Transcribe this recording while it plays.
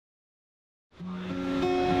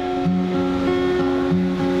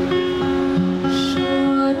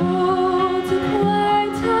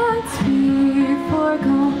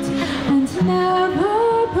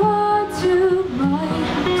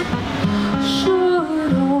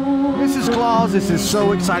Claus, this is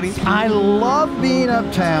so exciting. I love being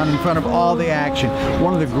uptown in front of all the action.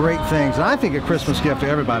 One of the great things, and I think a Christmas gift to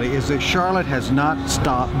everybody, is that Charlotte has not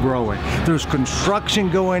stopped growing. There's construction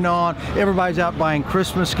going on. Everybody's out buying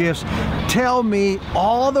Christmas gifts. Tell me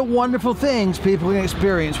all the wonderful things people can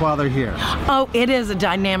experience while they're here. Oh, it is a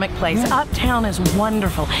dynamic place. Uptown is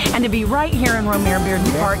wonderful. And to be right here in Romare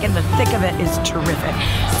Bearden Park in the thick of it is terrific.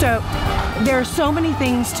 So there are so many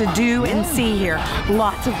things to do and see here.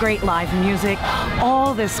 Lots of great live music,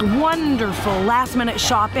 all this wonderful last-minute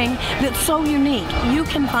shopping that's so unique. You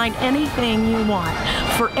can find anything you want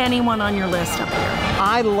for anyone on your list up here.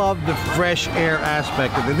 I love the fresh air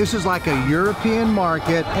aspect of it. This is like a European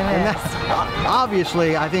market, and that's,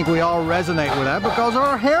 obviously I think we all resonate with that because of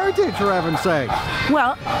our heritage, for heaven's sake.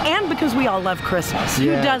 Well, and because we all love Christmas. Who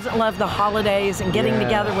doesn't love the holidays and getting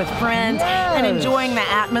together with friends and enjoying the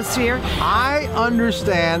atmosphere? I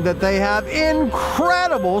understand that they have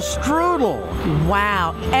incredible strudel.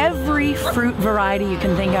 Wow, every fruit variety you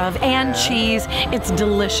can think of, and cheese. It's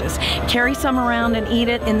delicious. Carry some around and eat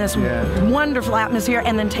it in this wonderful atmosphere,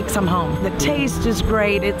 and then take some home. The taste is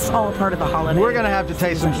great. It's all part of the holiday. We're going to have to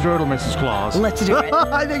taste some strudel, Mrs. Claus. Let's do it.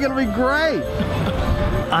 I think it'll be great.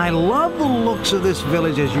 I love the looks of this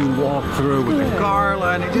village as you walk through with the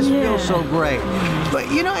garland. It just feels so great. But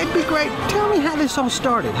you know, it'd be great. Tell me how this all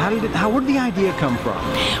started. Where did the idea come from?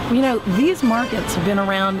 Well, you know, these markets have been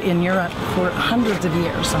around in Europe for hundreds of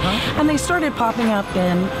years. And they started popping up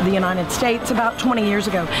in the United States about 20 years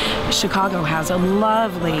ago. Chicago has a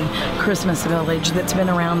lovely Christmas village that's been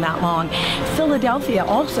around that long. Philadelphia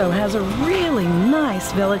also has a really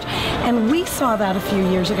nice village. And we saw that a few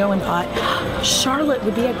years ago and thought, Charlotte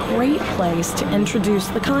would be a great place to introduce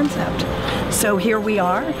the concept. So here we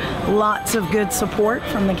are, lots of good support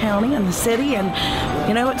from the county and the city, and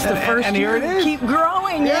you know, it's the first year to keep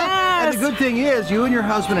growing. And the good thing is, you and your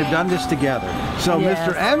husband have done this together. So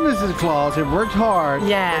Mr. and Mrs. Claus have worked hard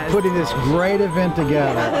at putting this great event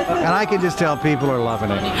together. And I can just tell people are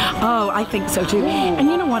loving it. Oh, I think so too. And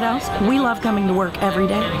you know what else? We love coming to work every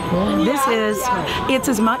day. It's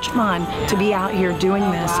as much fun to be out here doing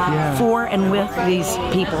this for and with these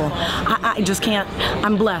people. I just can't,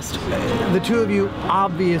 I'm blessed. The two of you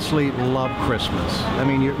obviously love Christmas. I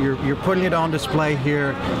mean, you're putting it on display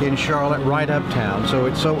here in Charlotte, right uptown, so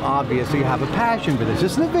it's so obvious that you have a passion for this.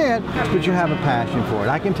 It's an event, but you have a passion for it.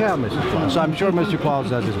 I can tell, Mrs. Claus. So I'm sure Mr. Claus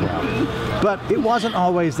does as well. But it wasn't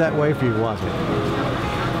always that way for you, was it?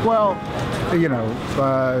 Well, you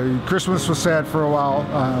know, Christmas was sad for a while.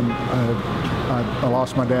 I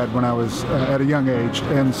lost my dad when I was at a young age,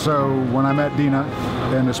 and so when I met Dina,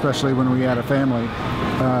 and especially when we had a family,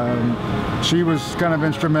 she was kind of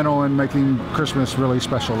instrumental in making Christmas really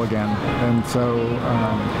special again, and so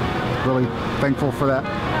really thankful for that.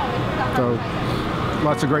 So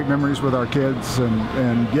lots of great memories with our kids,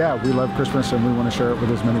 and yeah, we love Christmas and we want to share it with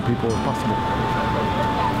as many people as possible.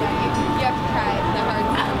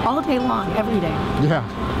 All day long, every day. Yeah.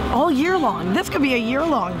 All year long. This could be a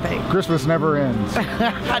year-long thing. Christmas never ends.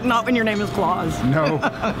 Not when your name is Claus. No,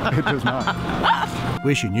 it does not.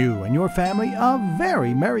 Wishing you and your family a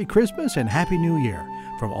very Merry Christmas and Happy New Year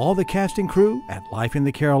from all the cast and crew at Life in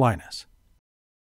the Carolinas.